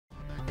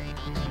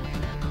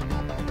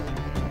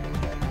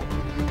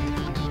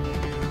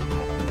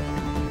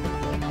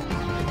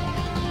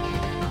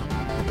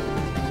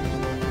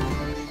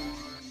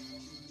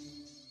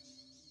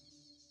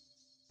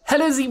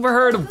Hello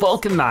Zebraherd,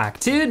 welcome back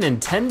to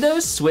Nintendo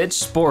Switch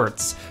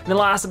Sports. In the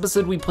last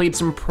episode we played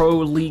some Pro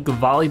League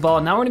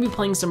Volleyball, now we're gonna be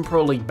playing some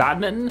Pro League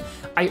Badminton.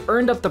 I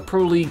earned up the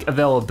Pro League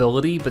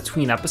availability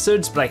between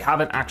episodes, but I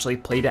haven't actually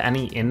played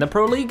any in the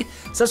Pro League.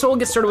 So that's what we'll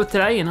get started with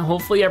today, and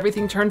hopefully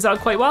everything turns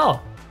out quite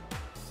well.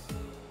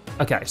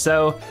 Okay,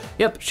 so,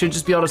 yep, should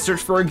just be able to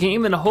search for a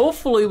game, and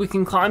hopefully we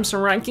can climb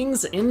some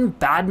rankings in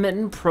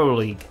Badminton Pro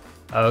League.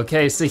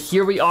 Okay, so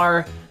here we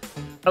are.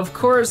 Of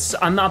course,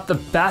 I'm not the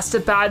best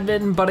at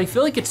badminton, but I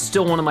feel like it's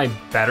still one of my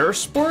better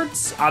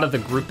sports out of the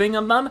grouping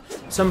of them.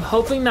 So I'm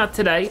hoping that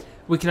today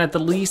we can at the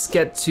least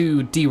get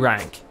to D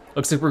rank.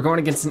 Looks like we're going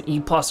against an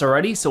E+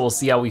 already, so we'll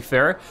see how we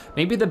fare.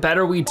 Maybe the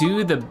better we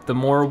do, the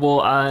more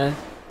we'll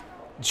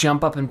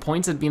jump up in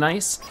points, it'd be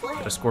nice.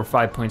 Gotta score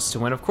 5 points to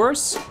win, of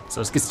course.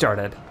 So let's get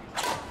started.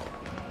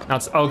 Now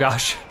it's, oh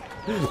gosh,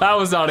 that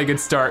was not a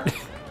good start.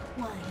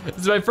 This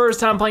is my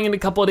first time playing in a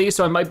couple of days,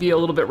 so I might be a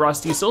little bit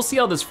rusty. So we'll see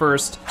how this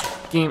first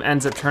game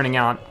ends up turning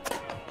out.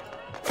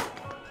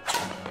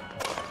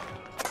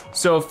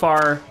 So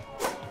far,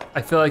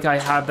 I feel like I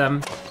have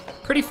them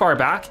pretty far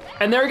back.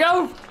 And there we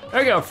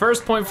go,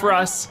 first point for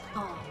us.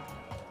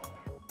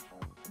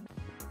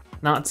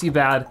 Not too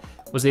bad,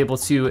 was able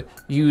to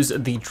use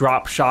the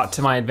drop shot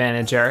to my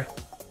advantage there.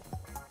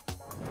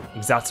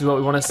 Exactly what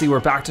we wanna see,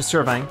 we're back to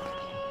serving.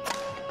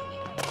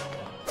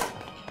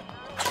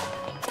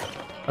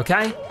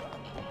 Okay.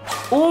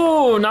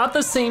 Ooh, not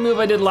the same move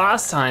I did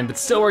last time, but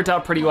still worked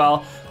out pretty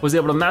well. Was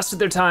able to mess with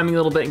their timing a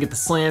little bit and get the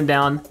slam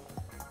down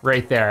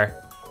right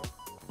there.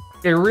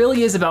 It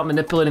really is about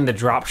manipulating the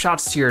drop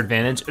shots to your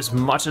advantage as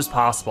much as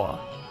possible.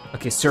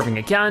 Okay, serving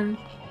again.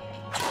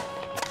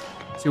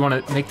 So you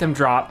wanna make them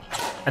drop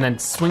and then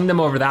swing them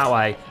over that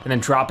way and then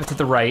drop it to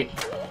the right.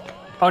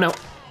 Oh no,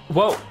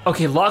 whoa.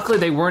 Okay, luckily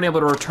they weren't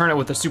able to return it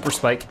with a super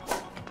spike.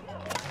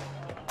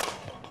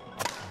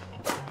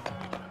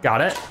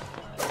 Got it.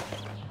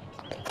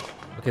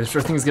 Okay, this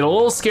sort of things get a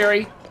little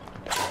scary.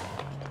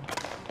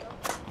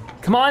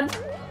 Come on.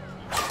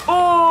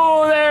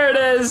 Oh, there it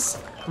is.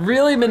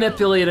 Really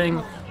manipulating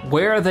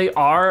where they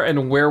are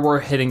and where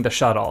we're hitting the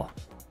shuttle.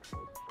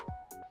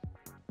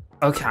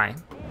 Okay.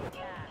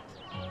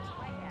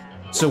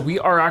 So we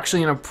are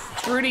actually in a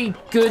pretty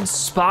good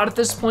spot at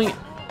this point.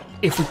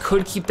 If we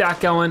could keep that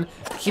going,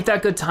 keep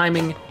that good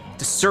timing,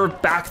 to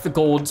serve back the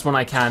golds when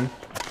I can.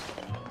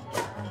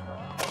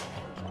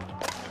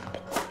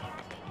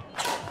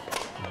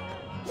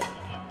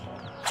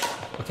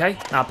 Okay,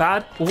 not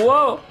bad.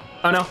 Whoa,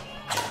 oh no.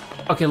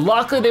 Okay,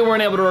 luckily they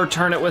weren't able to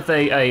return it with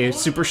a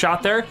super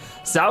shot there.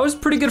 So that was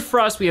pretty good for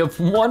us. We have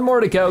one more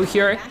to go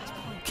here.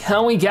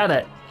 Can we get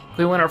it?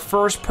 We win our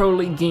first Pro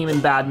League game in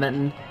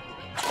badminton.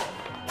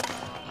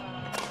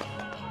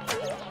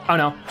 Oh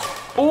no.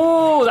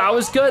 Oh, that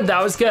was good,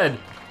 that was good.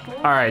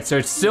 All right, so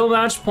it's still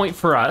match point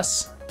for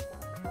us.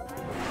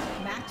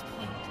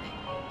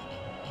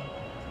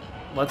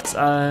 Let's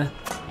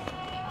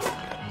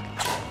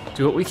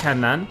do what we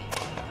can then.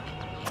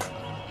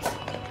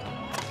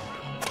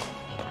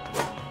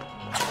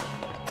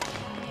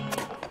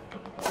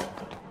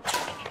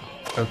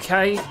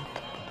 Okay.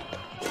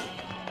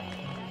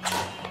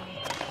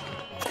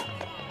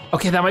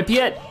 Okay, that might be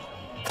it.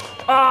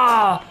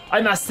 Ah, I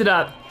messed it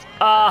up.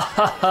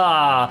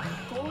 Ah,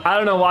 I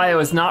don't know why I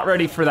was not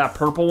ready for that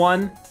purple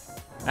one.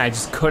 I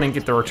just couldn't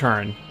get the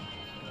return.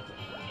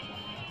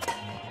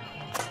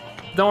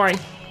 Don't worry,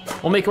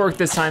 we'll make it work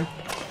this time.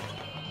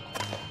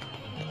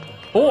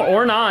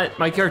 Or not,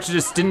 my character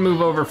just didn't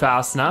move over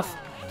fast enough.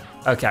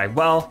 Okay,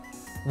 well,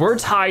 we're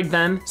tied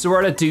then, so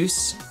we're at a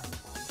deuce.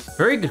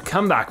 Very good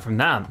comeback from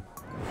them.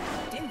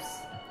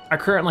 I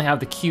currently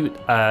have the cute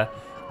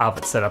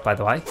outfit set up, by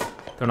the way.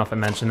 Don't know if I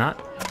mentioned that.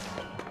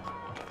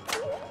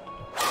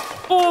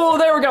 Oh,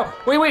 there we go.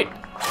 Wait.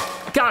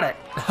 Got it.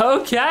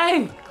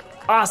 Okay.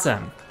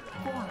 Awesome.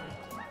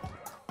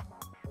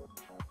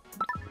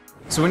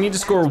 So we need to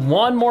score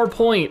one more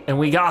point and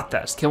we got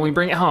this. Can we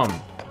bring it home?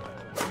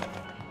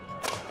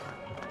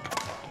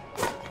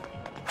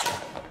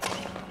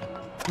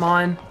 Come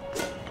on.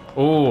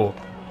 Oh.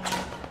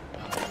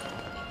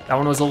 That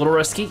one was a little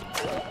risky.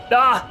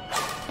 Yeah,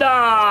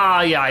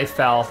 I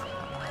fell.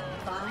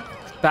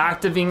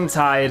 Back to being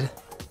tied.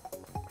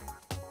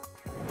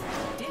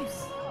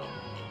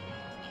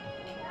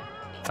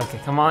 Okay,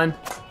 come on.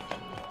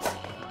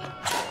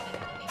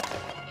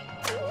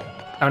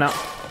 Oh no.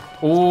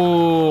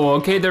 Ooh,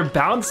 okay, they're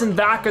bouncing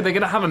back. Are they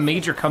gonna have a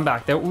major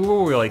comeback?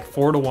 Ooh, we're like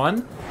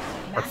 4-1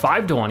 or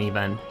 5-1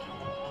 even.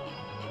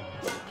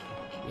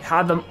 We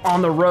had them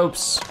on the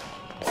ropes,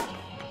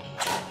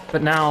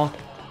 but now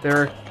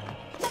they're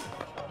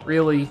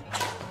really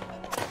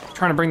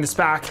trying to bring this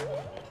back.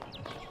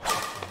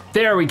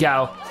 There we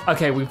go.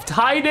 Okay, we've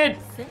tied it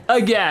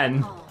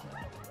again.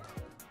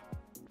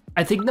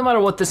 I think no matter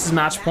what, this is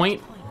match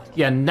point.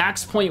 Yeah,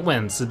 next point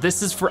wins, so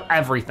this is for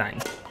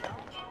everything.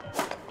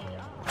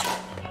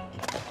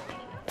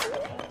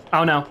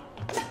 Oh no.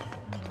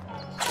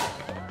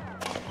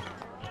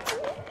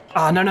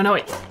 Oh, no,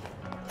 wait.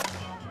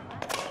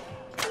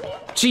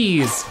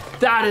 Jeez.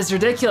 That is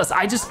ridiculous.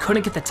 I just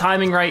couldn't get the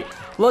timing right.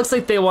 Looks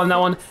like they won that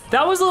one.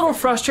 That was a little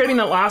frustrating,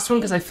 that last one,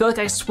 because I feel like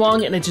I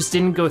swung and it just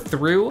didn't go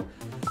through.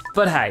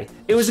 But hey,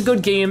 it was a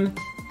good game.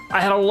 I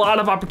had a lot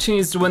of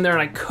opportunities to win there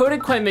and I couldn't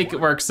quite make it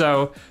work,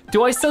 so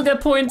do I still get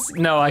points?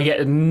 No, I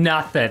get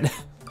nothing.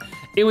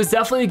 It was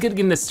definitely a good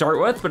game to start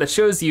with, but it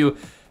shows you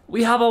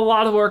we have a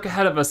lot of work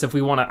ahead of us if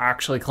we want to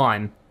actually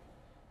climb.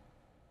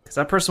 Because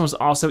that person was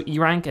also E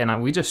rank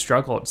and we just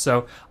struggled.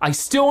 So I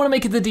still want to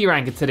make it to D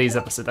rank in today's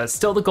episode. That's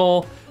still the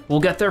goal. We'll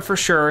get there for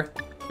sure.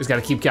 We just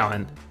gotta keep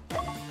going.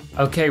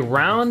 Okay,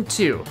 round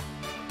 2.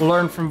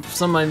 Learn from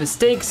some of my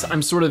mistakes.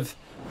 I'm sort of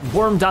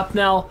warmed up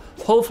now.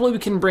 Hopefully we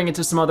can bring it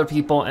to some other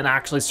people and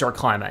actually start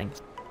climbing.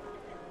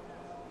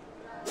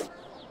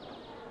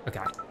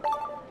 Okay,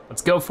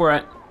 let's go for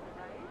it.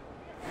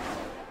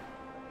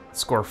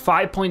 Score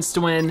 5 points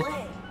to win.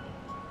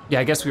 Yeah,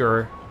 I guess we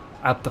were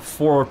at the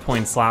 4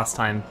 points last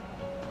time.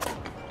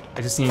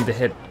 I just need to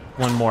hit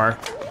one more.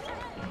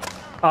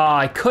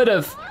 I could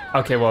have.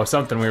 Okay, well,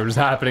 something weird was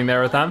happening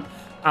there with them.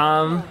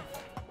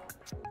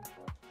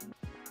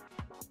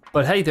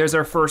 But hey, there's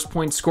our first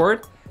point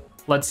scored.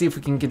 Let's see if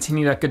we can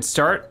continue that good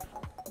start.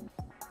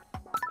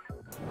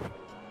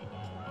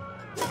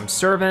 I'm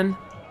serving.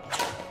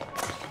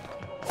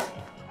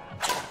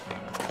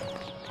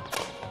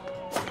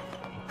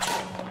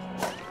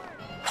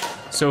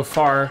 So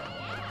far,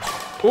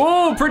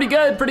 oh, pretty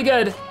good, pretty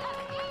good.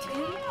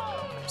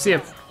 See,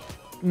 a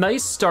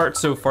nice start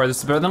so far. This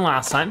is better than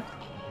last time.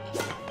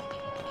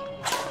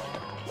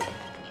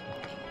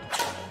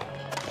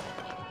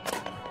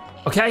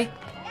 Okay,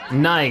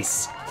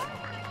 nice.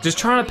 Just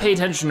trying to pay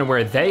attention to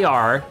where they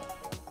are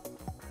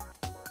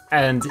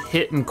and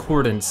hit in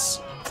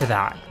accordance to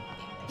that.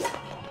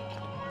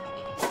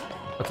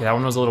 Okay, that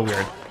one was a little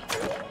weird.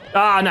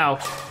 Ah, no.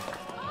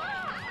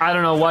 I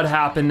don't know what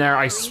happened there.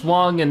 I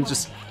swung and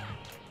just,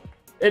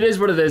 it is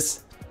what it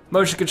is.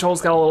 Motion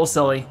controls got a little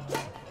silly.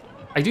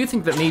 I do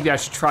think that maybe I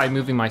should try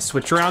moving my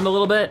switch around a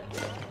little bit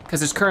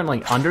because it's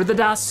currently under the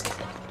desk.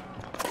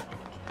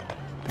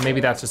 Maybe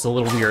that's just a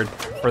little weird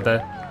for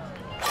the,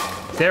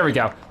 there we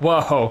go.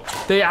 Whoa,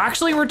 they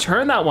actually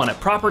returned that one at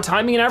proper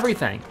timing and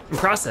everything.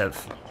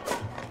 Impressive.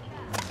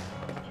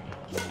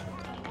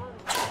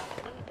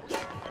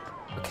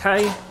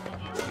 Okay.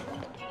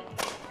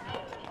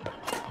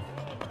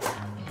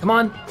 Come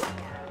on.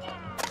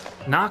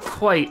 Not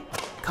quite.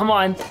 Come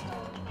on.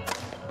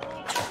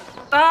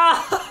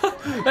 Ah,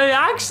 they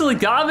actually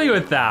got me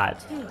with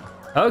that.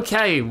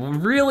 Okay,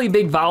 really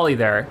big volley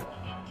there.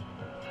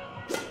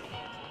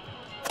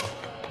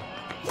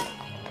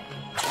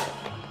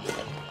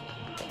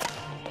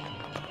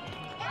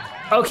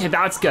 Okay,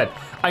 that's good.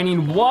 I need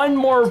one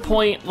more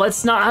point.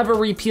 Let's not have a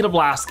repeat of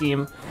last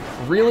game.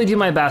 Really do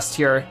my best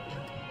here.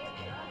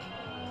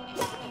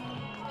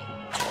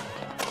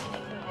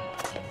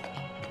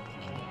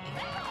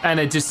 And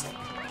it just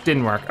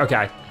didn't work,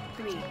 okay.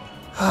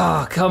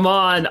 Oh, come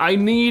on, I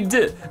need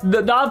to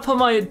not put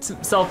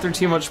myself through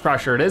too much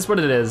pressure. It is what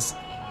it is.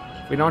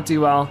 If we don't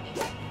do well,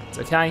 it's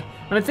okay.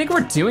 And I think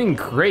we're doing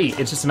great.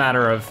 It's just a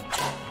matter of,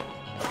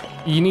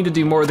 you need to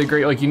do more of the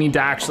great, like you need to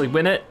actually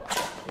win it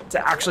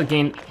to actually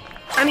gain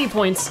any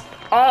points.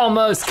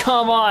 Almost,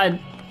 come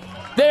on.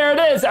 There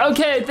it is,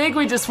 okay, I think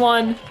we just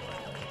won.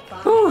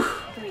 Whew.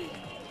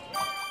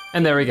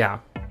 And there we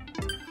go.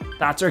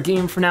 That's our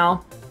game for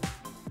now.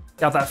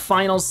 Got that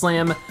final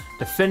slam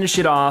to finish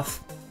it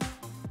off.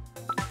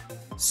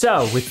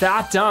 So with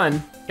that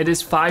done, it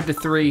is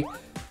 5-3.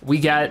 We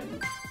get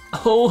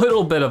a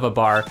little bit of a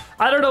bar.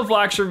 I don't know if we'll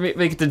actually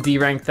make it to D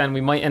rank then.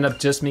 We might end up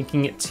just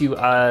making it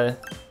to,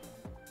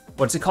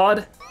 what's it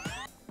called?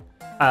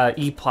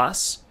 E+.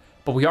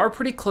 But we are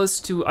pretty close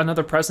to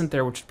another present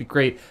there, which would be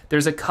great.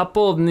 There's a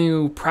couple of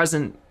new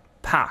present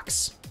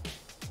packs.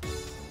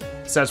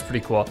 So that's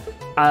pretty cool.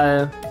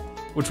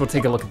 Which we'll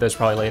take a look at those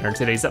probably later in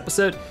today's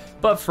episode.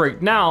 But for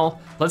right now,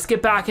 let's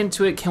get back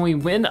into it. Can we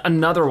win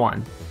another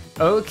one?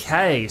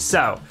 Okay,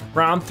 so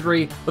round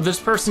 3. Well, this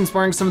person's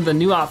wearing some of the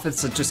new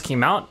outfits that just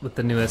came out with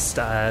the newest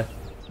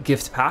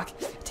gift pack.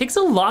 It takes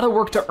a lot of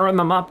work to earn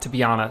them up, to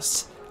be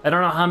honest. I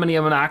don't know how many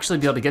I'm gonna actually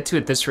be able to get to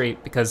at this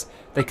rate because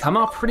they come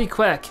out pretty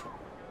quick.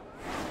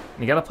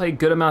 You gotta play a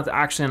good amount to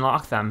actually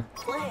unlock them.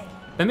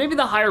 And maybe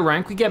the higher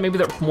rank we get, maybe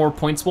the more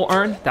points we'll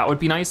earn. That would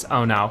be nice.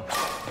 Oh no.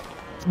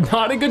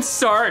 Not a good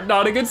start,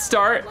 not a good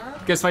start.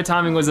 Guess my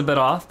timing was a bit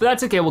off, but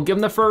that's okay. We'll give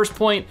them the first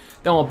point,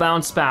 then we'll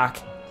bounce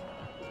back.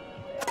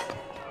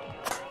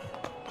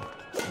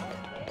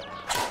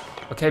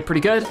 Okay, pretty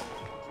good.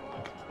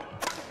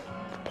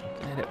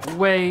 And it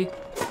way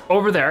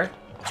over there.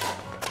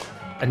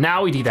 And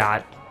now we do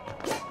that.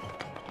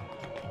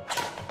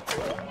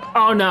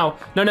 Oh no,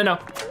 no, no, no.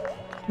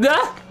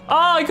 Ah!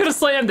 Oh, I could have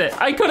slammed it.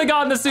 I could have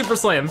gotten the super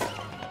slam.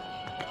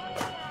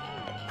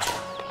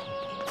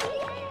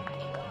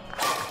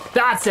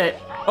 That's it.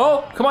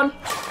 Oh, come on.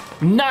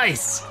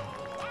 Nice.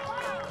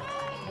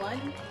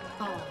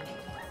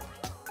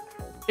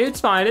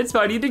 It's fine,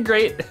 you did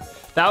great.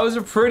 That was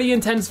a pretty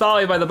intense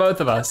volley by the both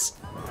of us.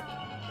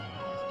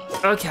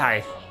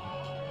 Okay.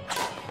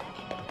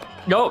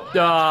 Nope.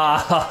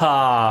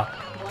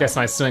 Guess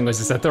my swing was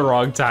just at the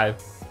wrong time.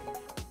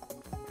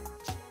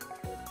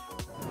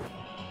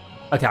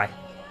 Okay,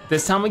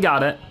 this time we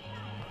got it.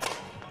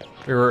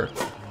 We were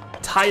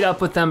tied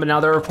up with them, but now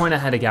they're a point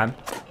ahead again.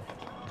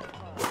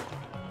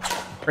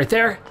 Right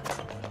there.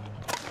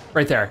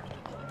 Right there.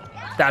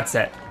 That's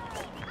it.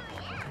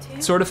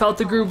 Sort of felt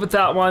the groove with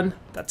that one.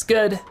 That's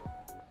good.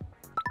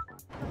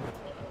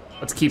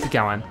 Let's keep it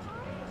going.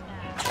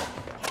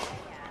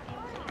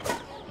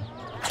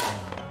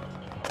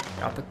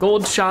 Got the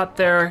gold shot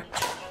there.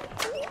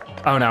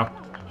 Oh no.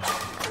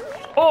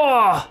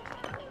 Oh!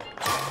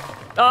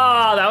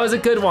 Ah, that was a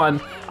good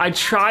one. I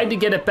tried to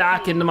get it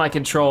back into my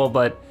control,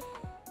 but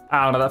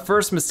I don't know, that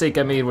first mistake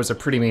I made was a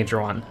pretty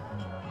major one.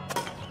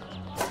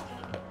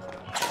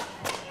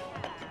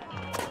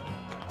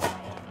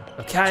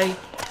 Okay.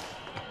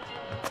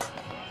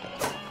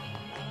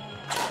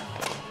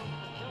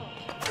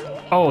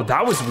 Oh,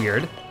 that was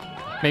weird.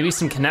 Maybe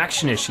some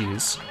connection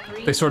issues.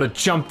 They sort of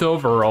jumped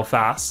over real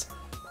fast.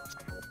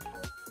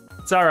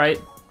 It's all right.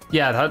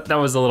 Yeah, that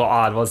was a little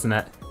odd, wasn't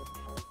it?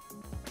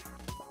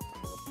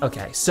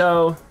 Okay,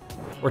 so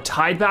we're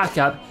tied back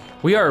up.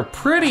 We are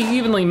pretty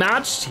evenly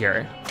matched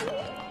here.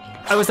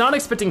 I was not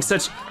expecting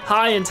such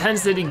high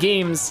intensity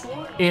games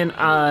in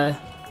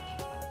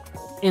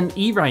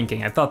E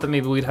ranking. I thought that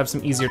maybe we'd have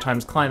some easier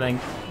times climbing,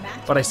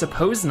 but I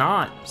suppose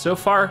not. So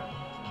far,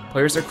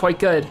 players are quite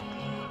good.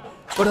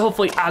 But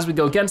hopefully as we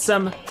go against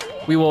them,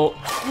 we will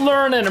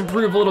learn and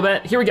improve a little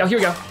bit. Here we go, here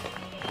we go.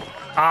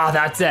 Ah,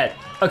 that's it.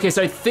 Okay,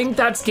 so I think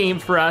that's game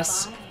for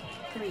us.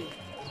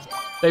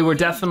 They were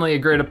definitely a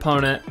great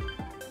opponent.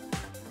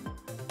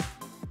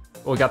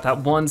 We got that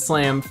one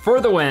slam for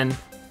the win.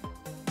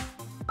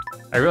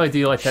 I really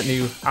do like that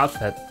new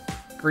outfit.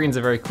 Green's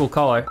a very cool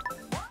color.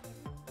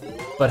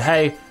 But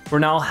hey, we're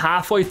now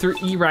halfway through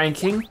E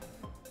ranking,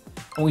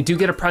 and we do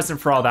get a present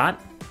for all that.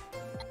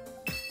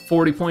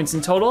 40 points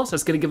in total, so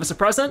that's gonna give us a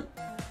present.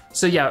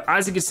 So yeah,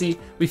 as you can see,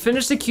 we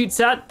finished the cute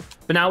set,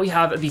 but now we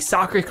have the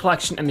soccer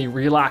collection and the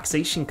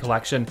relaxation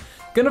collection.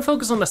 Gonna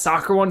focus on the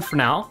soccer one for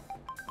now.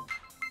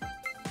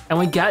 And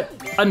we get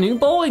a new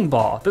bowling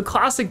ball, the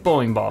classic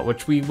bowling ball,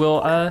 which we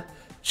will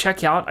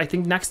check out. I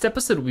think next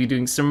episode we'll be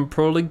doing some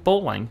Pro League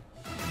bowling.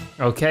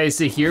 Okay,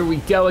 so here we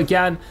go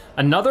again.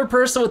 Another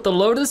person with the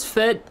Lotus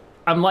Fit.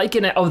 I'm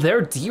liking it. Oh,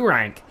 they're D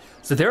rank.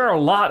 So they're a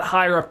lot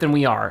higher up than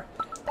we are.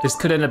 This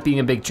could end up being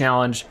a big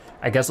challenge.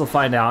 I guess we'll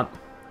find out.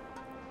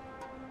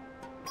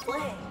 All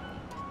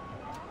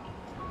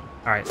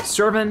right,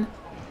 serving.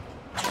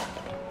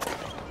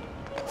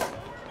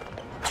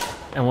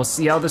 And we'll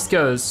see how this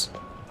goes.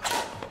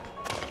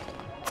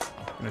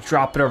 I'm gonna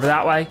drop it over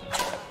that way,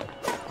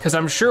 because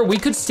I'm sure we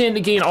could stand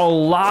to gain a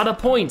lot of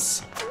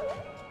points.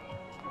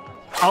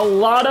 A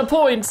lot of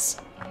points.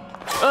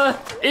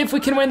 If we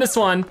can win this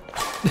one.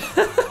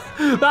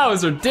 That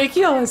was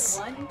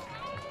ridiculous.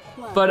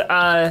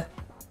 But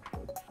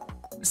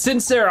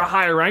since they're a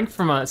higher rank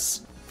from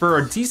us for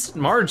a decent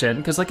margin,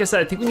 because like I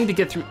said, I think we need to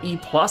get through E+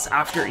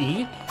 after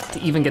E to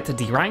even get to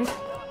D rank.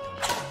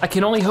 I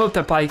can only hope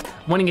that by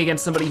winning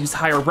against somebody who's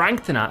higher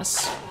ranked than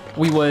us,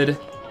 we would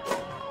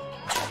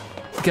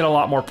get a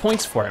lot more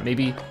points for it,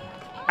 maybe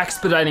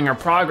expediting our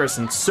progress.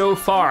 And so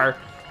far,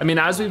 I mean,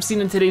 as we've seen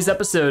in today's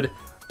episode,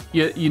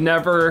 you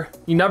never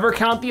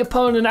count the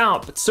opponent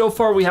out, but so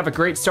far we have a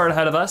great start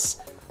ahead of us.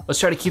 Let's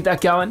try to keep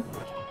that going.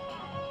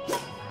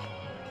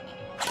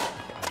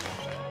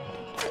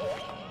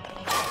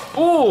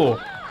 Ooh,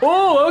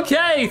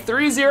 okay,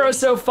 3-0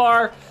 so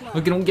far.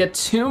 We're gonna get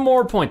 2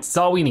 more points, that's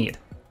all we need.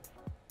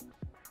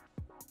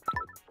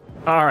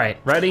 All right,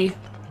 ready?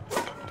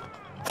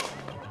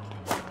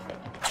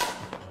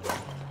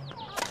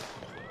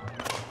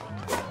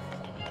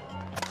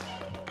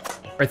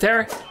 Right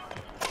there.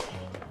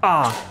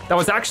 Ah, that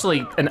was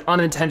actually an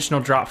unintentional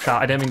drop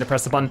shot. I didn't mean to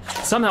press the button.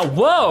 Somehow,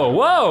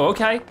 whoa,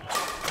 okay.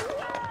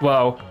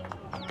 Whoa.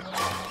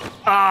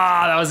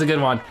 Ah, that was a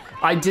good one.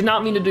 I did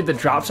not mean to do the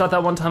drop shot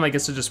that one time. I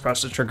guess I just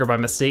pressed the trigger by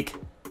mistake.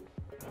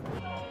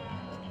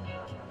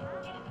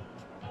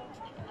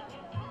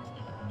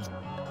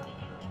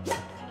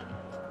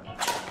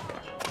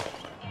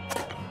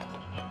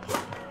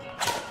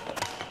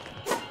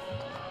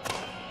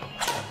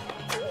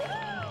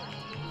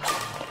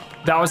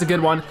 That was a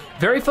good one.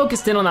 Very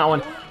focused in on that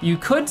one. You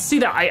could see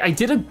that I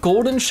did a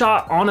golden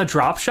shot on a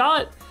drop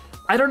shot.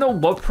 I don't know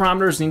what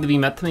parameters need to be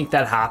met to make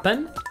that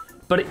happen,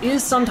 but it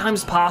is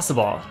sometimes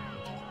possible.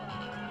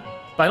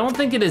 But I don't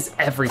think it is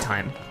every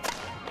time.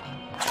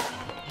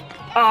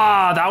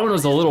 Ah, that one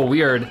was a little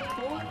weird.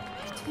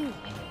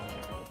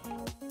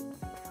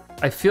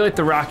 I feel like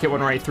the racket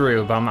went right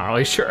through, but I'm not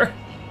really sure.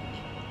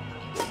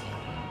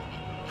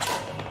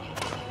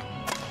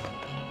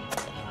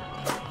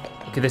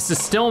 Okay, this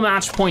is still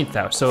match point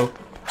though, so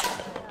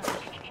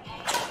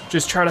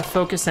just try to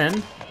focus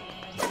in.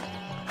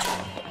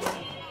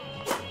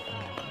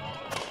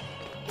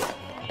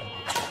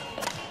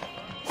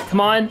 Come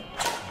on.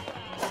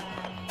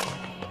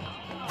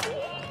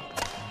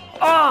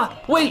 Ah,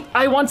 wait,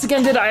 I once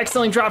again did, I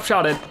accidentally drop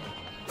shotted.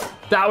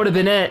 That would have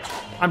been it.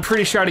 I'm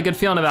pretty sure I had a good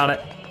feeling about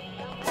it.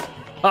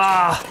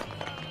 Ah.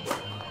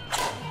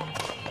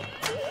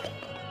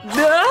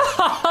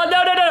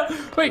 No.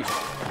 Wait.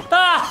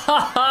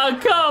 Ah,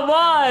 come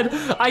on.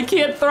 I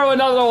can't throw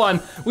another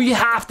one. We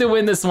have to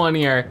win this one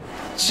here.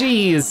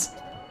 Jeez.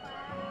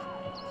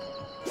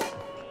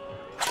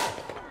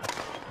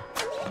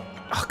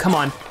 Oh, come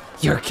on.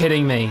 You're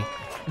kidding me.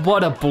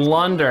 What a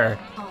blunder.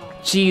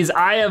 Jeez,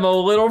 I am a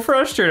little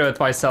frustrated with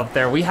myself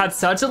there. We had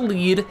such a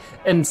lead,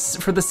 and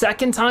for the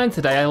second time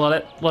today, I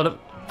let it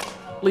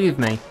leave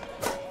me.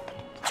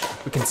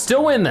 We can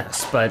still win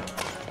this, but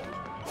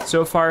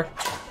so far,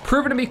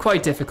 proven to be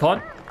quite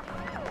difficult.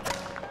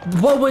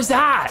 What was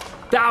that?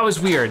 That was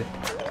weird.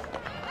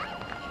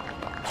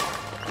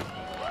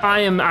 I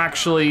am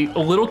actually a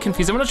little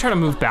confused. I'm gonna try to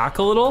move back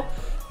a little.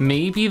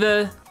 Maybe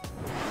I'm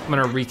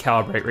gonna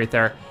recalibrate right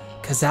there,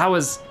 because that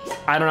was,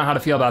 I don't know how to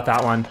feel about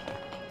that one.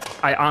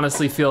 I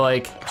honestly feel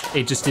like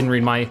it just didn't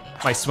read my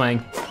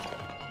swing.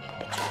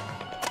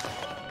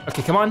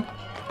 Okay, come on.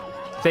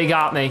 They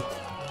got me.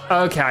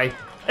 Okay,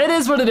 it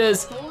is what it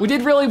is. We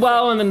did really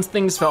well and then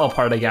things fell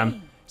apart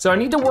again. So I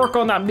need to work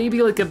on that,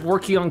 maybe like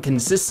working on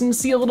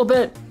consistency a little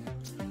bit.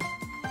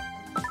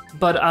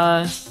 But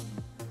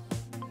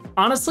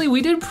honestly,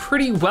 we did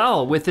pretty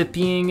well with it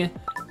being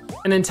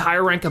an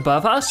entire rank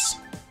above us.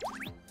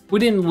 We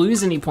didn't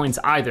lose any points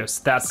either,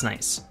 so that's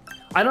nice.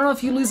 I don't know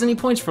if you lose any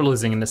points for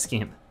losing in this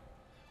game,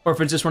 or if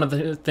it's just one of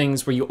the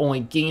things where you only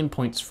gain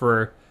points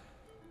for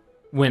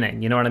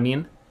winning, you know what I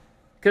mean?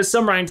 Because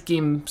some ranked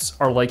games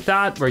are like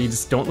that, where you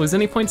just don't lose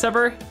any points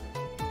ever.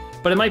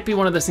 But it might be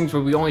one of those things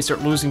where we only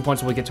start losing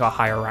points when we get to a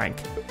higher rank.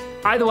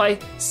 Either way,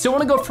 still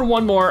wanna go for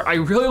one more. I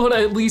really wanna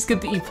at least get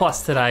the E+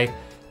 today.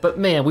 But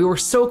man, we were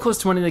so close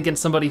to winning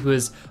against somebody who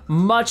is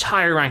much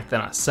higher ranked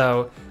than us,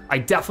 so I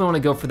definitely wanna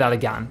go for that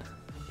again.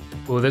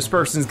 Oh, this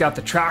person's got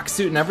the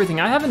tracksuit and everything.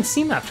 I haven't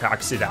seen that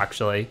tracksuit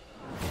actually.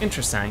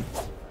 Interesting.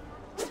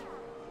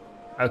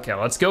 Okay,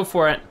 let's go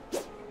for it.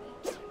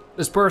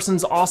 This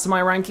person's also my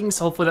rankings,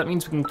 so hopefully that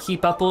means we can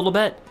keep up a little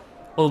bit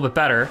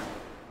better.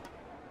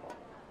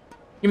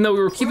 Even though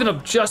we were keeping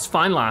up just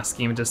fine last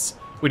game,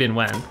 we didn't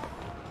win.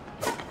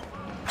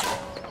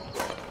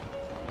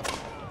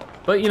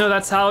 But you know,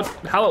 that's how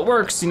it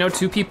works. You know,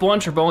 2 people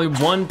enter, but only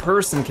 1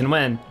 person can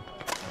win.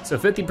 So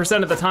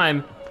 50% of the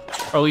time,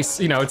 or at least,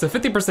 you know, it's a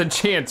 50%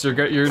 chance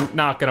you're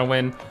not gonna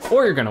win,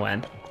 or you're gonna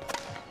win.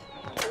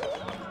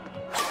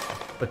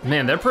 But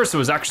man, that person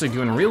was actually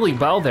doing really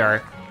well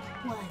there.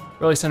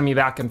 Really sending me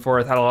back and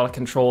forth, had a lot of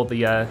control of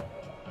the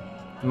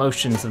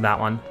motions of that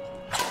one.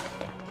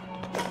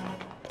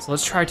 So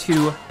let's try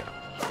to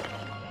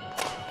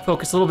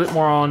focus a little bit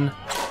more on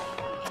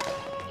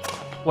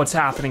what's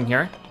happening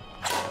here.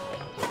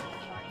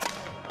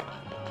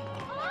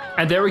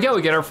 And there we go,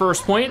 we get our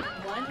first point.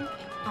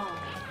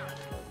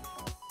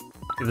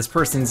 Okay, this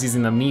person's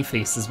using the me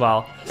face as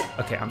well.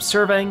 Okay, I'm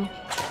serving.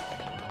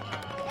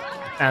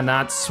 And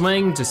that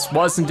swing just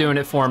wasn't doing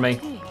it for me.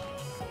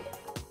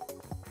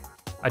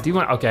 I do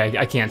want, okay,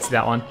 I can't see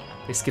that one.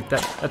 They skipped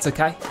that, that's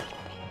okay.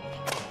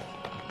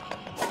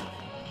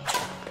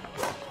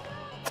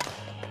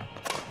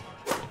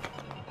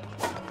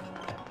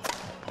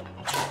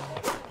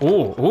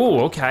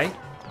 Ooh, okay.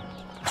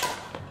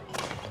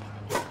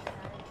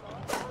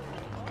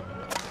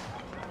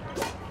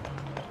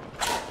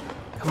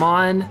 Come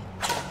on.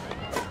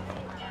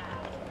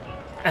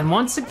 And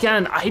once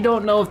again, I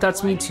don't know if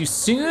that's me too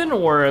soon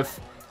or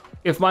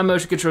if my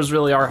motion controls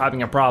really are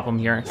having a problem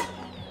here.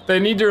 They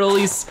need to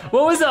release,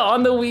 what was it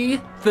on the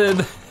Wii?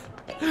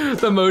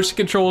 The motion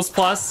controls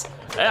plus?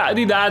 I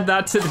need to add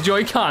that to the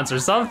Joy-Cons or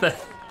something.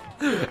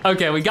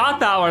 Okay, we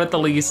got that one at the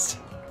least.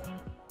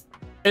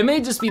 It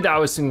may just be that I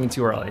was swinging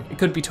too early. It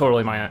could be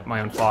totally my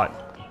own fault.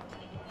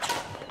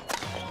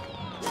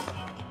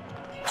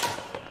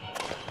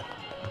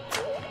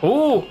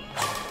 Ooh,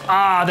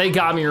 they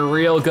got me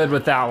real good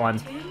with that one.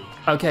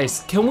 Okay,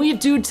 so can we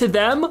do to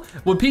them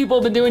what people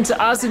have been doing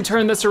to us and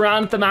turn this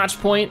around at the match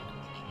point?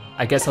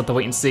 I guess I'll have to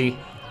wait and see.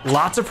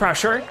 Lots of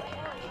pressure,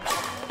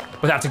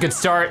 but that's a good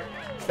start.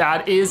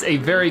 That is a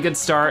very good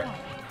start.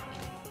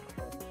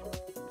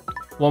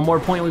 One more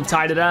point, we've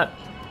tied it up.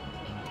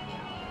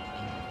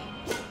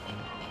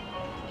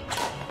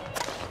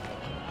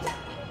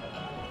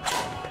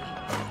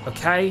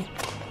 Okay.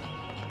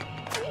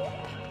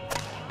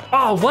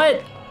 Oh,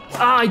 what?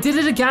 I did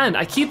it again.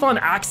 I keep on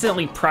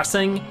accidentally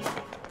pressing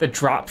the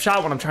drop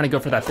shot when I'm trying to go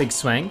for that big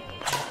swing.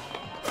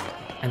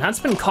 And that's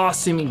been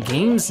costing me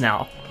games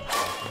now.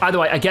 Either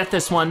way, I get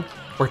this one.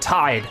 We're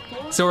tied.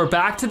 So we're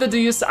back to the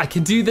deuce. I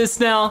can do this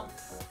now.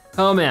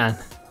 Oh man.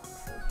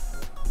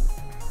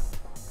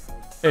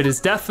 It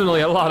is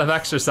definitely a lot of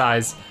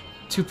exercise.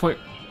 2-point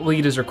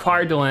lead is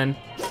required to win.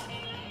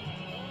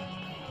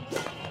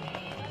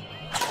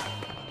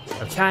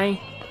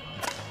 Okay.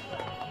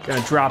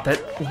 Gonna drop it.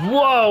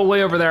 Whoa,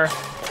 way over there.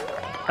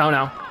 Oh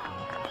no.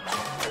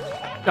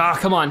 Ah,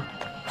 come on.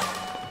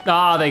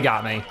 Ah, they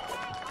got me.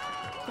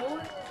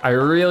 I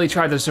really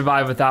tried to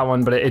survive with that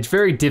one, but it's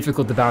very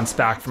difficult to bounce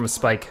back from a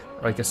spike,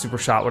 or like a super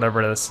shot,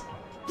 whatever it is.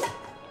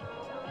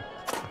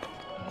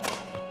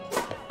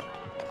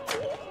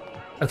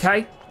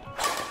 Okay.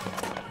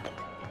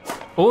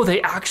 Oh,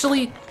 they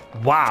actually,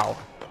 wow.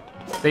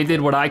 They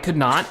did what I could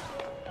not.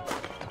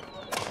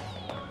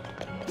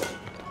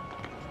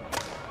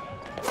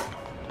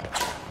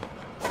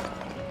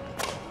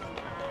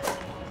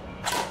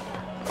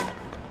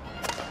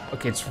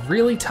 Okay, it's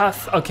really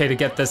tough, okay, to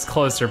get this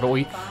closer, but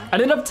we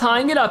ended up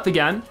tying it up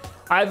again.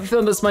 I have a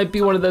feeling this might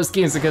be one of those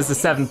games that goes to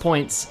 7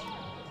 points.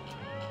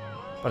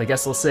 But I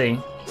guess we'll see.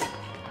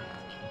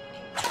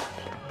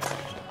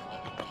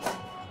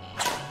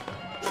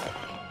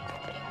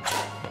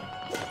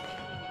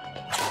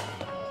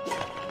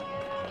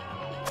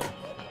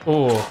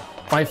 Oh,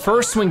 my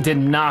first swing did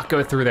not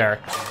go through there.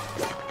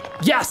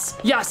 Yes,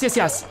 yes, yes,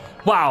 yes.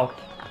 Wow.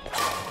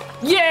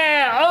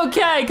 Yeah,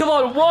 okay, come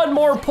on, 1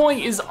 more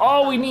point is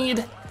all we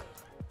need.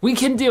 We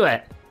can do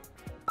it.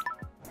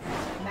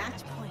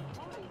 Match point.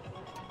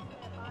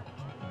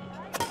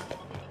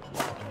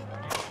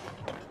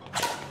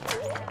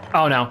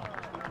 Oh no.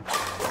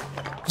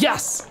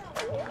 Yes.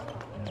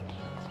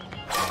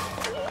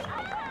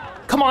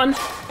 Come on.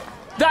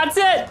 That's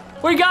it,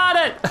 we got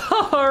it.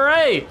 All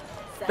right,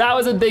 that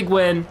was a big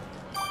win.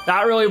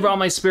 That really brought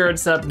my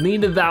spirits up,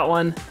 needed that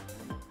one.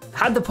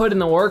 Had to put in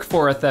the work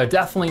for it though,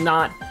 definitely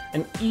not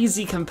an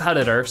easy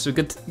competitor, so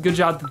good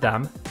job to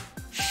them.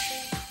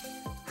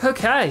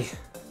 Okay.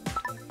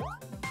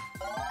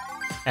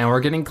 And we're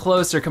getting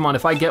closer, come on,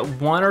 if I get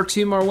 1 or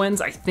 2 more wins,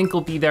 I think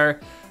we'll be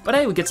there. But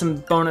hey, we get some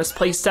bonus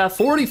play stuff,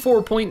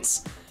 44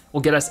 points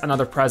will get us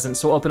another present.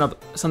 So we'll open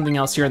up something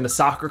else here in the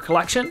soccer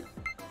collection.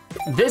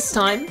 This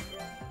time,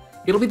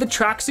 it'll be the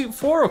tracksuit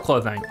floral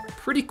clothing,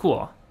 pretty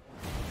cool.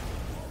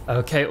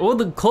 Okay, oh,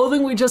 the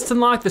clothing we just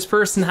unlocked, this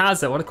person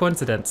has it, what a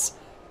coincidence.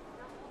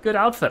 Good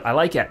outfit, I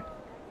like it.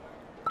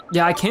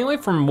 Yeah, I can't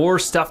wait for more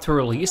stuff to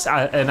release,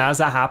 and as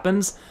that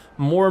happens,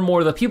 more and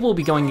more the people we'll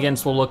be going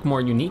against will look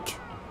more unique.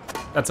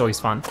 That's always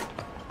fun.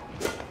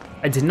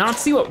 I did not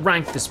see what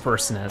rank this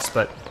person is,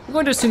 but I'm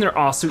going to assume they're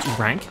also E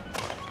rank.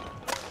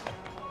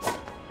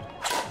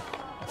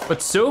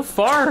 But so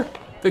far,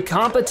 the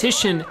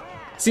competition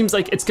seems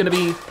like it's gonna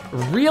be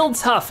real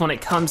tough when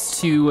it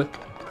comes to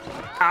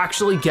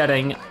actually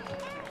getting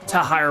to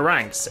higher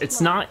ranks.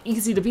 It's not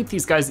easy to beat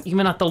these guys,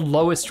 even at the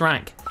lowest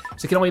rank.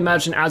 So you can only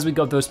imagine as we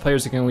go, those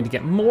players are going to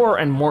get more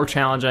and more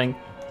challenging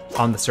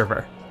on the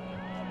server.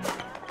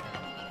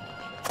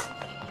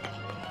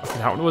 Okay,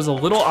 that one was a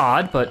little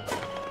odd, but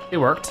it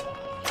worked.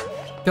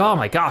 Oh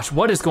my gosh,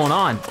 what is going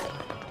on?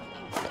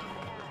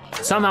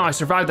 Somehow I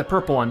survived the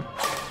purple one.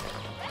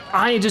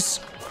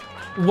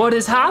 What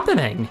is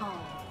happening?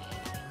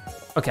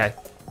 Okay,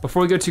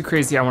 before we go too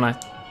crazy, I wanna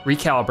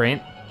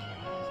recalibrate.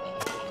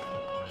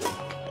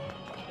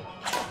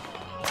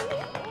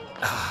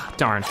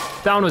 Darn,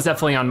 that one was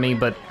definitely on me,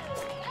 but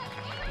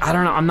I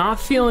don't know, I'm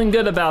not feeling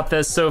good about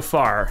this so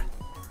far.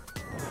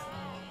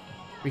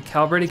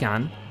 Recalibrate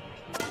again.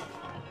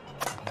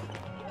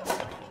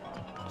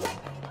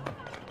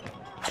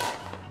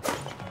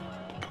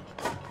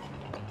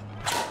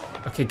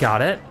 Okay,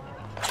 got it.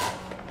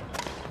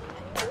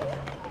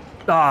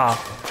 Ah,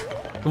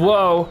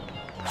 whoa.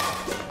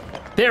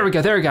 There we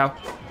go, there we go.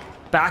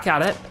 Back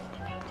at it.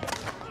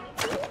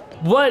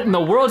 What in the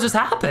world just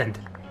happened?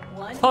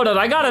 Hold on,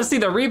 I gotta see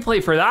the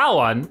replay for that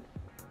one.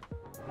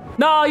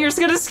 No, you're just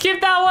gonna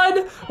skip that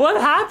one? What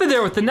happened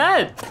there with the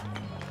net?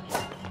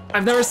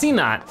 I've never seen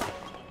that.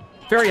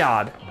 Very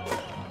odd.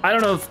 I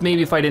don't know if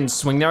maybe if I didn't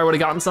swing there, I would've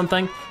gotten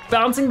something.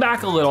 Bouncing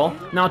back a little,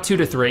 now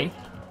 2-3.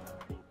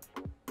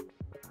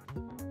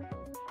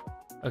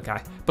 Okay,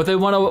 but they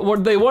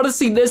wanna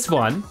see this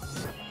one.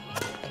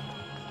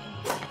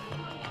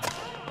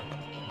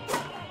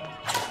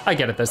 I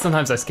get it though,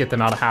 sometimes I skip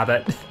them out of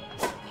habit.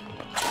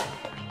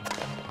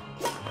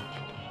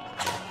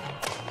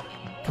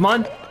 Come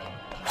on.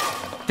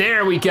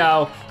 There we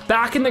go.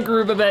 Back in the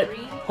groove of it.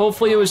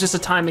 Hopefully it was just a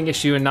timing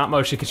issue and not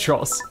motion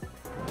controls.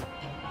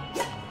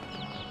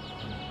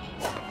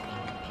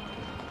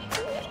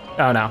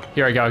 Oh no,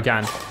 here I go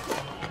again.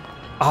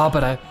 Oh,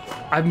 but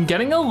I'm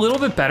getting a little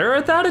bit better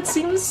at that, it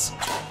seems.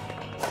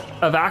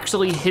 Of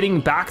actually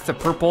hitting back the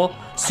purple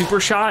super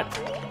shot.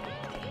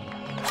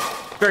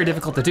 Very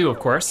difficult to do, of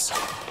course.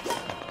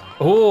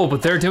 Oh,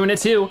 but they're doing it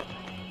too.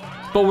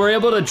 But we're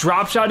able to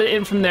drop shot it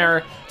in from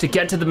there to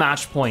get to the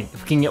match point.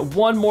 If we can get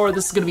one more,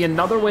 this is gonna be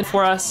another win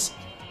for us.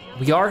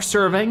 We are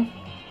serving.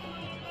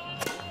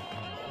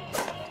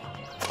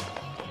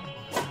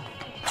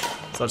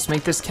 So let's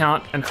make this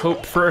count and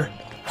hope for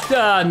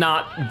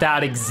not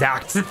that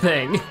exact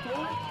thing.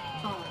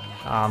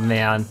 Oh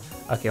man.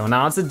 Okay, well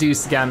now it's a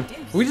deuce again.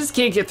 We just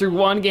can't get through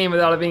one game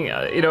without it being,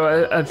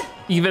 a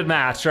even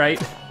match,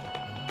 right?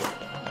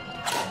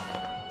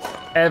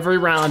 Every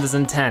round is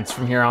intense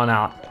from here on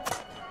out.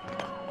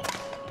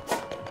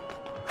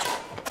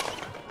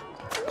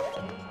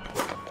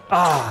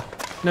 Ah,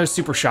 no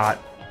super shot.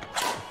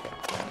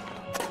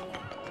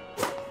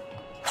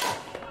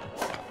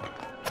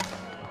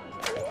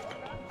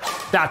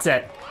 That's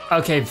it.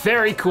 Okay,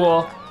 very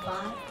cool.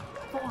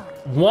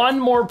 1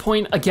 more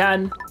point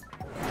again.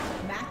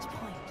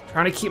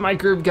 Trying to keep my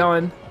groove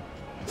going.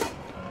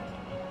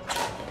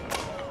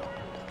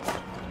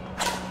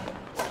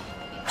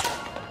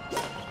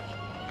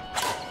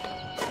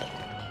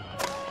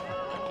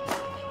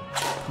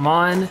 Come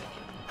on.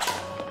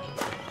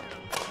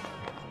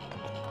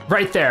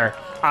 Right there.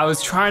 I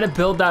was trying to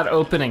build that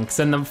opening,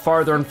 send them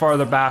farther and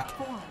farther back,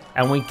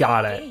 and we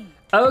got it.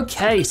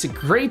 Okay, so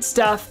great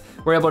stuff.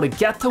 We're able to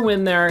get the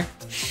win there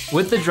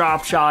with the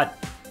drop shot.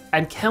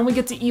 And can we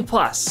get to E+?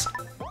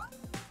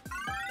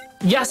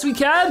 Yes, we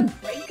can.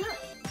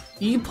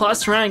 E+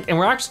 rank, and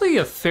we're actually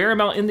a fair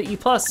amount in the E+,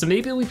 so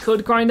maybe we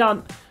could grind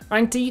out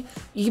rank D,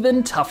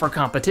 even tougher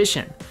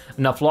competition.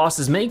 Enough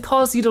losses may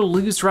cause you to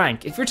lose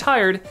rank. If you're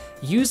tired,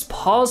 use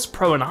pause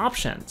pro in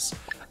options.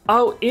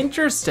 Oh,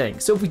 interesting.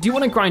 So if we do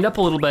want to grind up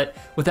a little bit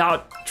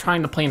without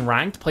trying to play in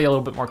ranked, play a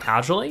little bit more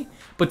casually,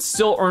 but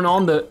still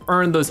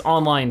earn those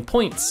online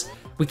points,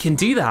 we can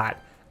do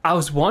that. I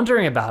was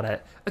wondering about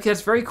it. Okay,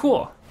 that's very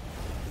cool.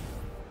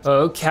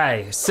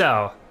 Okay,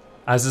 so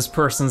as this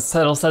person's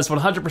title says,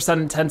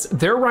 100% intense,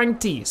 they're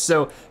ranked D.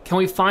 So can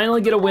we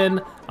finally get a win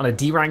on a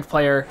D ranked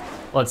player?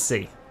 Let's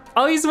see.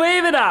 Oh, he's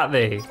waving at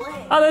me.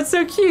 Oh, that's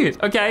so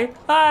cute. Okay,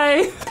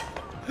 hi.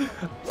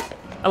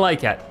 I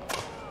like it.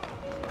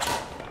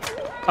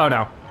 Oh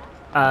no.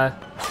 That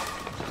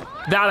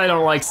I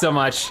don't like so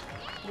much,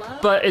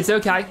 but it's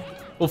okay.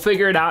 We'll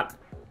figure it out.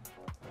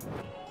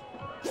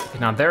 Okay,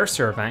 now they're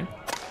serving.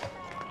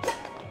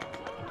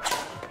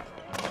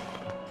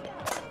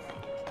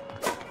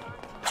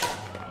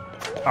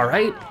 All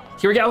right,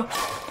 here we go.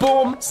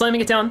 Boom,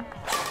 slamming it down.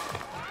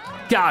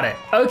 Got it.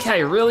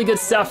 Okay, really good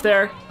stuff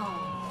there.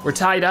 We're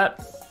tied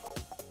up.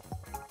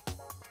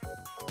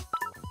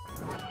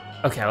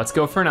 Okay, let's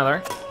go for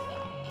another.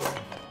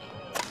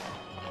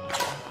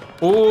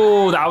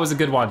 Oh, that was a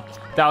good one.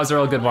 That was a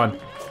real good one.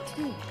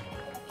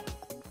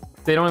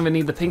 They don't even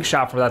need the pink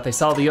shot for that. They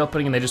saw the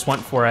opening and they just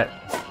went for it.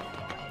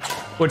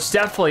 Which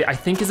definitely, I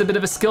think, is a bit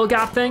of a skill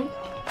gap thing.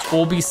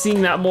 We'll be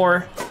seeing that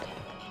more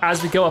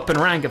as we go up in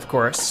rank, of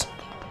course.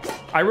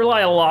 I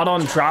rely a lot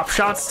on drop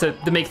shots to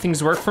make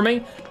things work for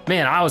me.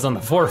 Man, I was on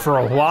the floor for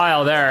a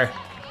while there.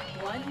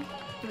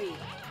 1-3.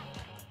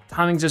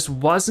 Timing just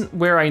wasn't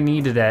where I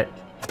needed it.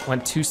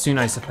 Went too soon,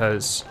 I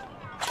suppose.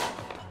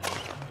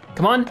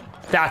 Come on,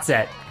 that's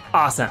it.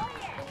 Awesome.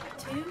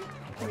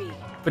 2-3.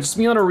 But just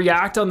being able to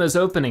react on those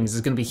openings is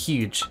gonna be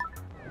huge.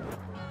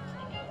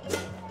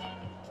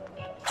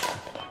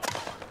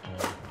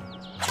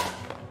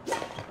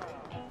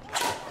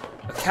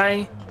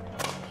 Okay.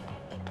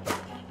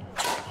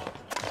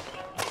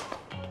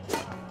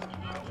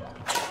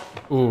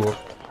 Ooh.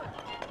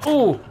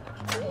 Ooh.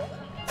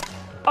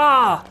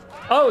 Ah!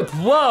 Oh,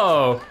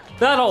 whoa!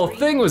 That whole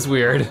thing was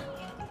weird.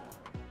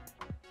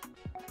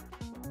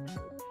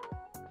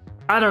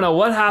 I don't know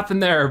what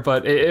happened there,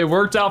 but it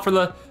worked out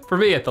for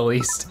me at the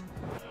least.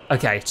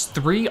 Okay, it's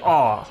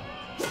 3-all.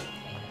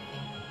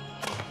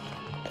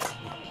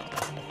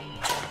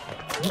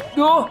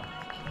 Oh!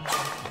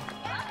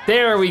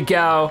 There we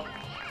go.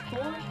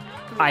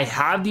 I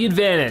have the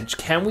advantage.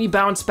 Can we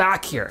bounce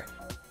back here?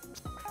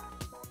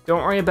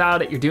 Don't worry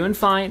about it, you're doing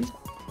fine.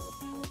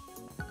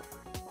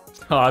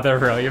 Oh, they're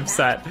really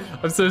upset.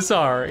 I'm so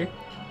sorry.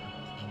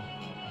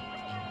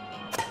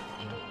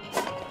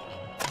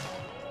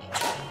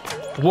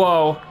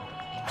 Whoa.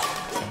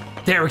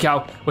 There we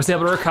go, was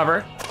able to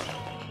recover.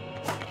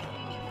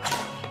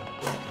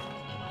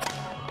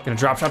 Gonna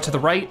drop shot to the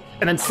right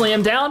and then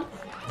slam down.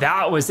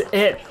 That was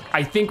it.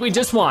 I think we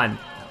just won.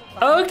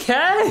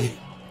 Okay.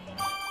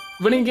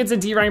 Winning against a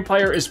D-ranked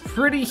player is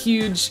pretty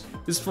huge.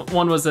 This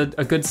one was a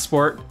good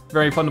sport.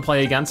 Very fun to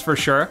play against for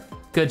sure.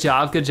 Good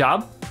job, good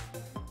job.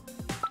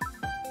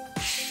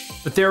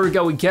 But there we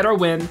go, we get our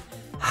win.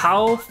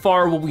 How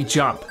far will we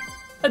jump?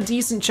 A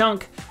decent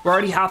chunk. We're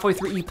already halfway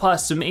through E+,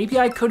 so maybe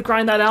I could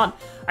grind that out.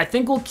 I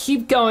think we'll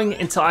keep going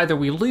until either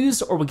we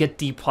lose or we get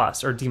D+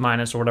 or D-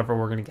 or whatever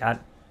we're gonna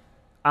get.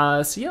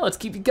 So yeah, let's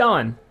keep it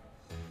going.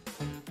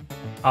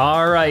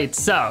 All right,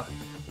 so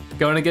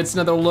going against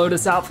another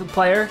Lotus outfit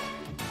player.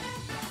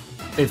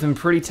 They've been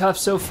pretty tough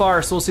so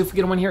far, so we'll see if we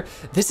get one here.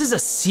 This is a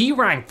C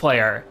rank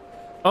player.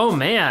 Oh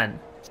man.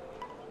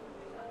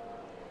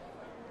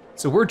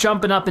 So we're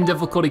jumping up in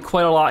difficulty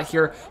quite a lot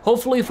here.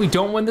 Hopefully if we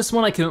don't win this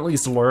one, I can at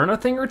least learn a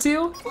thing or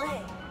two.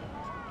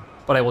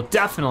 But I will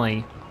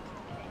definitely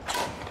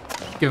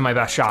give it my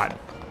best shot.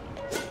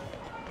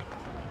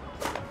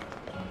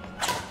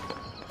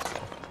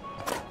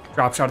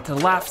 Drop shot to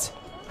the left.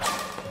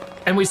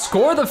 And we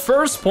score the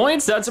first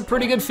points, that's a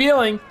pretty good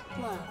feeling.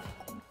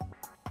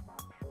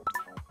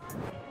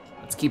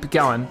 Let's keep it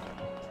going.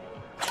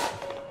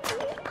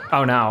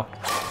 Oh no.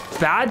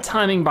 Bad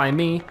timing by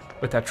me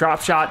with that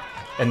drop shot.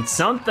 And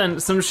some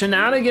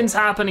shenanigans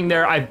happening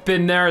there. I've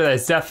been there,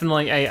 that's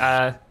definitely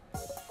a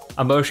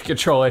motion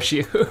control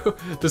issue.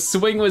 The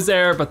swing was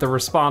there, but the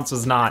response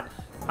was not.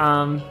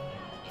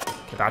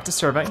 Okay, back to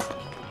serving.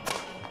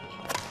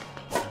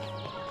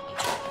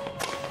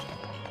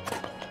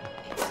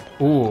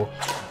 Ooh,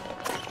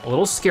 a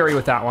little scary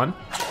with that one.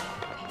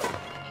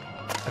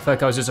 I feel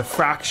like I was just a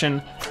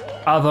fraction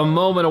of a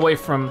moment away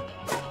from,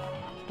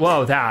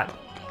 whoa, that.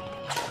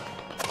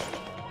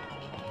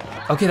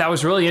 Okay, that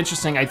was really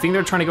interesting. I think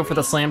they're trying to go for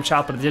the slam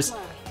chop, but it just,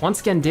 once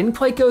again, didn't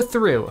quite go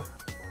through.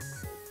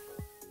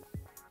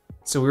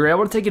 So we were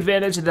able to take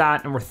advantage of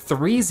that, and we're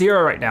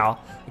 3-0 right now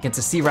against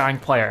a C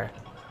rank player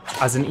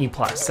as an E+.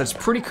 That's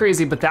pretty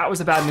crazy, but that was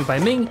a bad move by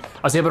me.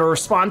 I was able to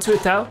respond to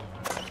it though.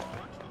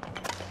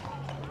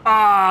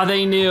 Ah,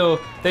 they knew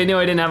I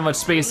didn't have much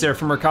space there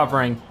from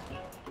recovering.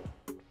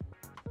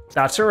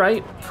 That's all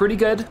right, pretty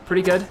good,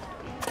 pretty good.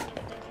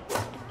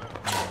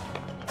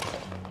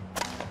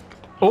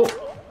 Oh,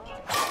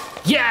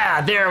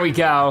 yeah, there we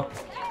go.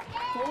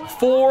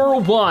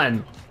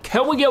 4-1.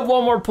 Can we get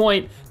one more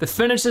point to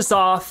finish this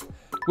off,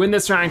 win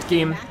this ranked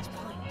game?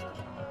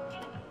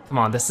 Come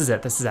on, this is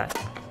it, this is it.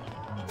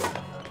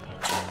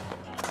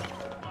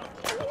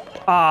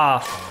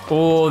 Ah,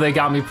 oh, they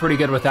got me pretty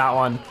good with that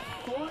one.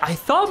 I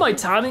thought my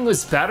timing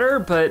was better,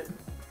 but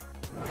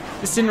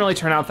this didn't really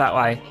turn out that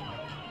way.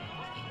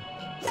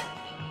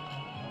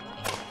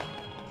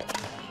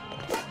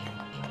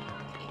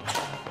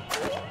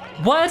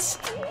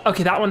 What?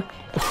 Okay, that one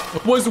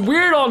was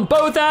weird on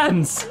both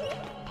ends,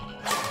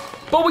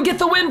 but we get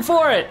the win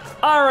for it.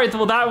 All right,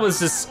 well that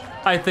was just,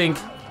 I think,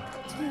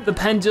 the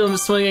pendulum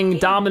swinging,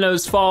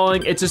 dominoes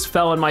falling, it just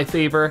fell in my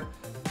favor.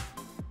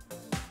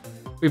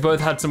 We both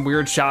had some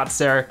weird shots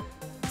there.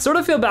 Sort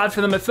of feel bad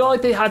for them. I feel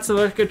like they had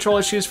some control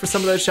issues for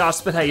some of those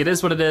shots, but hey, it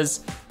is what it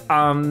is.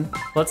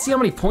 Let's see how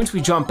many points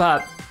we jump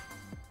up.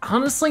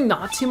 Honestly,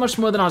 not too much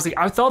more than I was like,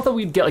 I thought that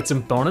we'd get like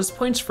some bonus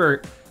points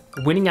for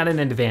winning at an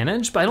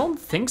advantage, but I don't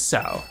think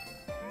so.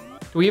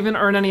 Do we even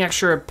earn any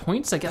extra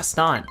points? I guess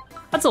not.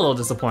 That's a little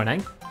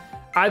disappointing.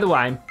 Either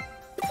way,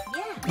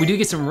 we do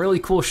get some really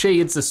cool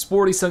shades. The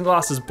sporty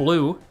sunglasses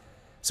blue.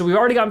 So we've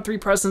already gotten 3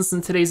 presents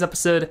in today's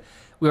episode.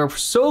 We are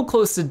so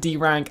close to D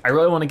rank. I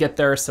really want to get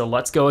there, so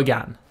let's go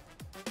again.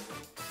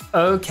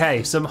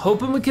 Okay, so I'm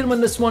hoping we can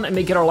win this one and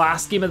make it our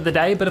last game of the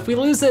day, but if we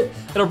lose it,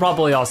 it'll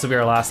probably also be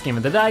our last game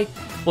of the day.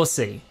 We'll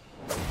see.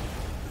 I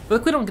feel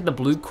like we don't get the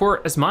blue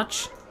court as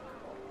much.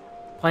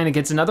 Playing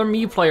against another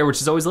me player, which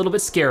is always a little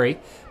bit scary,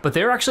 but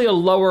they're actually a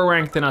lower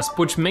rank than us,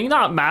 which may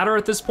not matter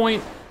at this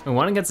point. We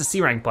won against a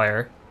C rank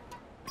player.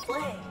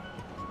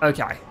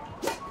 Okay.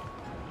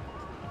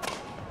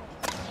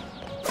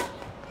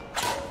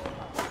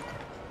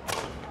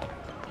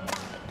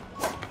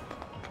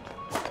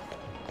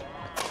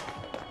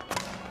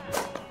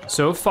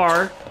 So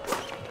far,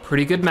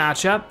 pretty good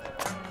matchup.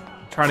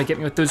 Trying to get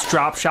me with those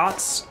drop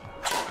shots.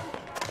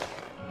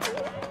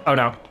 Oh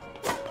no.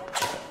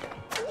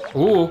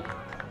 Ooh.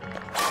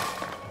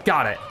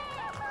 Got it.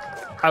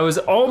 I was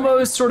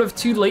almost sort of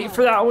too late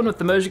for that one with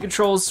the motion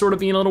controls sort of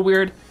being a little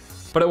weird,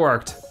 but it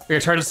worked. We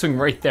were trying to swing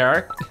right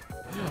there,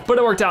 but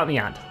it worked out in the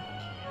end.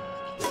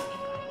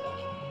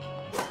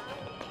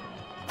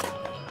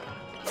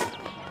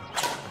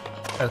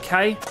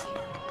 Okay.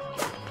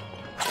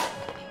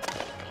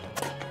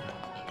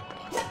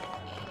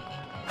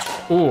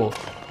 Ooh.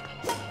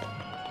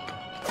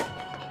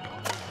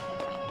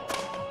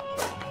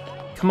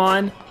 Come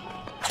on.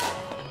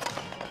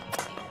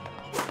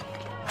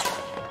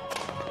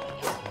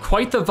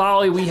 Quite the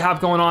volley we have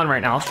going on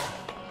right now.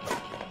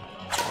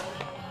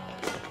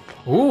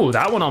 Ooh,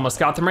 that one almost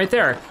got them right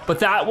there, but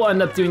that will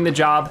end up doing the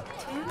job.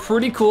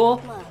 Pretty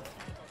cool.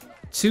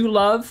 2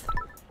 love.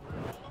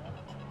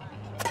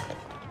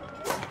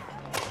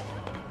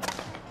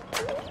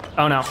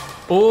 Oh no.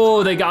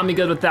 Oh, they got me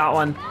good with that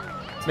one.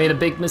 Made a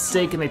big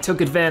mistake and they took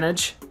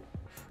advantage.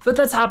 But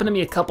that's happened to me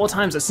a couple of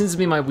times. That seems to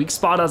be my weak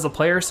spot as a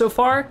player so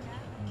far.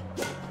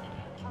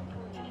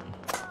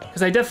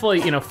 Because I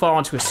definitely, fall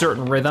into a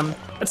certain rhythm.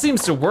 It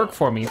seems to work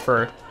for me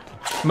for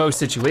most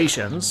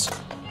situations.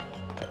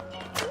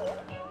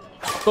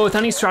 But with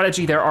any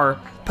strategy, there are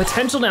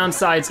potential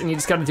downsides and you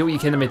just gotta do what you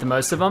can to make the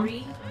most of them.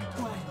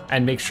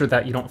 And make sure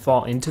that you don't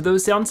fall into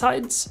those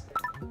downsides.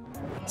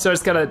 So I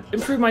just gotta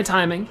improve my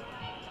timing.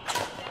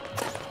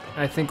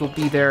 I think we'll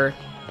be there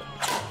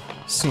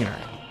sooner.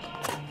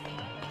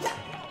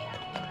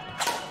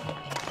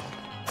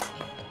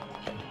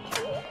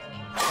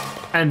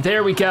 And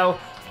there we go,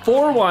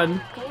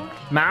 4-1,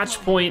 match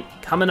point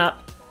coming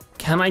up.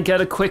 Can I get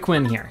a quick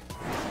win here?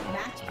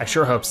 I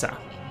sure hope so.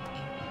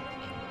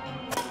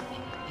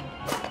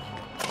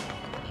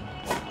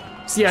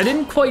 See, I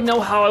didn't quite know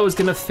how I was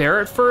gonna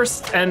fare at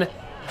first, and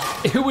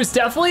it was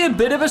definitely a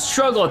bit of a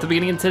struggle at the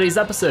beginning of today's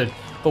episode,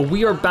 but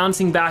we are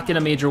bouncing back in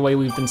a major way.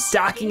 We've been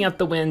stacking up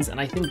the wins,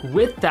 and I think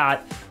with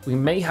that, we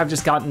may have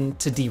just gotten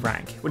to D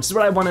rank, which is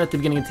what I wanted at the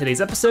beginning of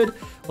today's episode.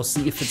 We'll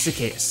see if it's the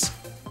case.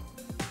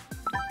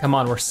 Come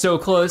on, we're so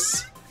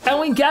close, and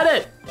we get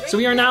it. So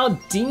we are now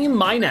D-.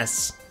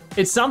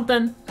 It's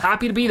something,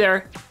 happy to be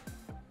there.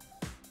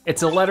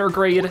 It's a letter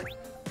grade,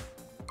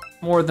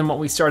 more than what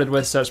we started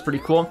with, so it's pretty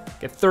cool.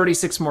 Get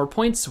 36 more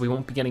points, so we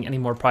won't be getting any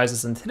more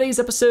prizes in today's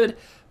episode,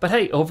 but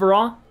hey,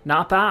 overall,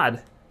 not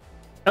bad.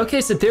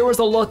 Okay, so there was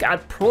a look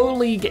at Pro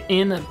League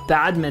in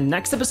Badminton.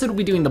 Next episode, we'll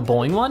be doing the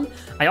bowling one.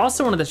 I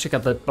also wanted to check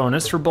out the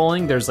bonus for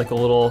bowling. There's like a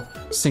little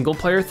single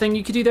player thing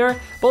you could do there,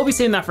 but we'll be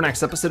saving that for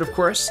next episode, of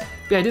course.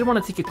 But yeah, I did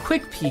want to take a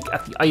quick peek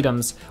at the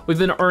items. We've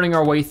been earning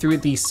our way through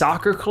the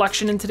soccer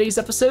collection in today's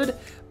episode,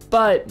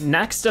 but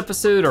next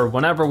episode, or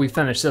whenever we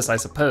finish this, I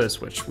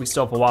suppose, which we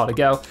still have a while to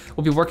go,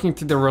 we'll be working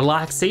through the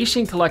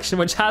relaxation collection,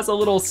 which has a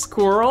little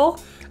squirrel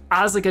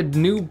as like a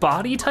new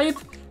body type.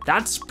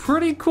 That's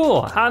pretty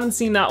cool. Haven't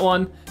seen that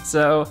one,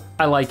 so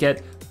I like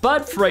it.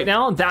 But for right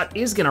now, that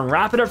is gonna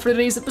wrap it up for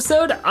today's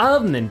episode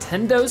of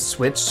Nintendo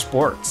Switch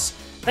Sports.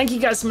 Thank you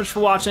guys so much for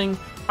watching.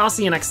 I'll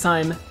see you next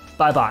time.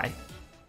 Bye-bye.